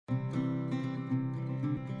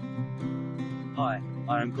Hi,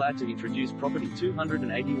 I am glad to introduce property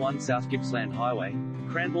 281 South Gippsland Highway,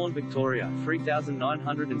 Cranbourne, Victoria,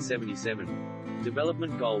 3977.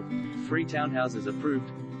 Development Gold, 3 townhouses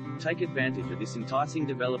approved. Take advantage of this enticing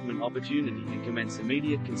development opportunity and commence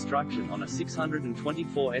immediate construction on a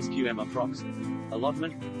 624 SQM approx.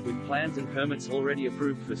 allotment, with plans and permits already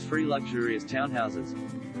approved for 3 luxurious townhouses.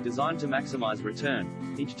 Designed to maximize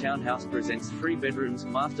return, each townhouse presents 3 bedrooms,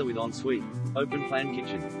 master with ensuite, open-plan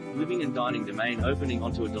kitchen, living and dining domain opening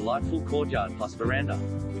onto a delightful courtyard plus veranda,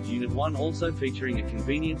 with Unit 1 also featuring a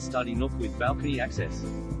convenient study nook with balcony access.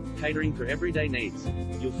 Catering for everyday needs,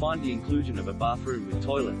 you'll find the inclusion of a bathroom with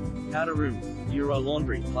toilet, powder room, Euro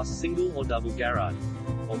laundry plus single or double garage.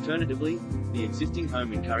 Alternatively, the existing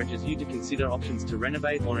home encourages you to consider options to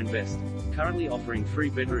renovate or invest. Currently offering 3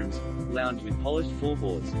 bedrooms, lounge with polished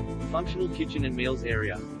floorboards, functional kitchen and meals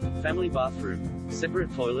area, family bathroom,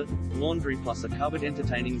 separate toilet, laundry plus a covered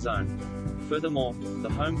entertaining zone. Furthermore, the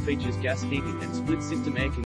home features gas heating and split system air conditioning.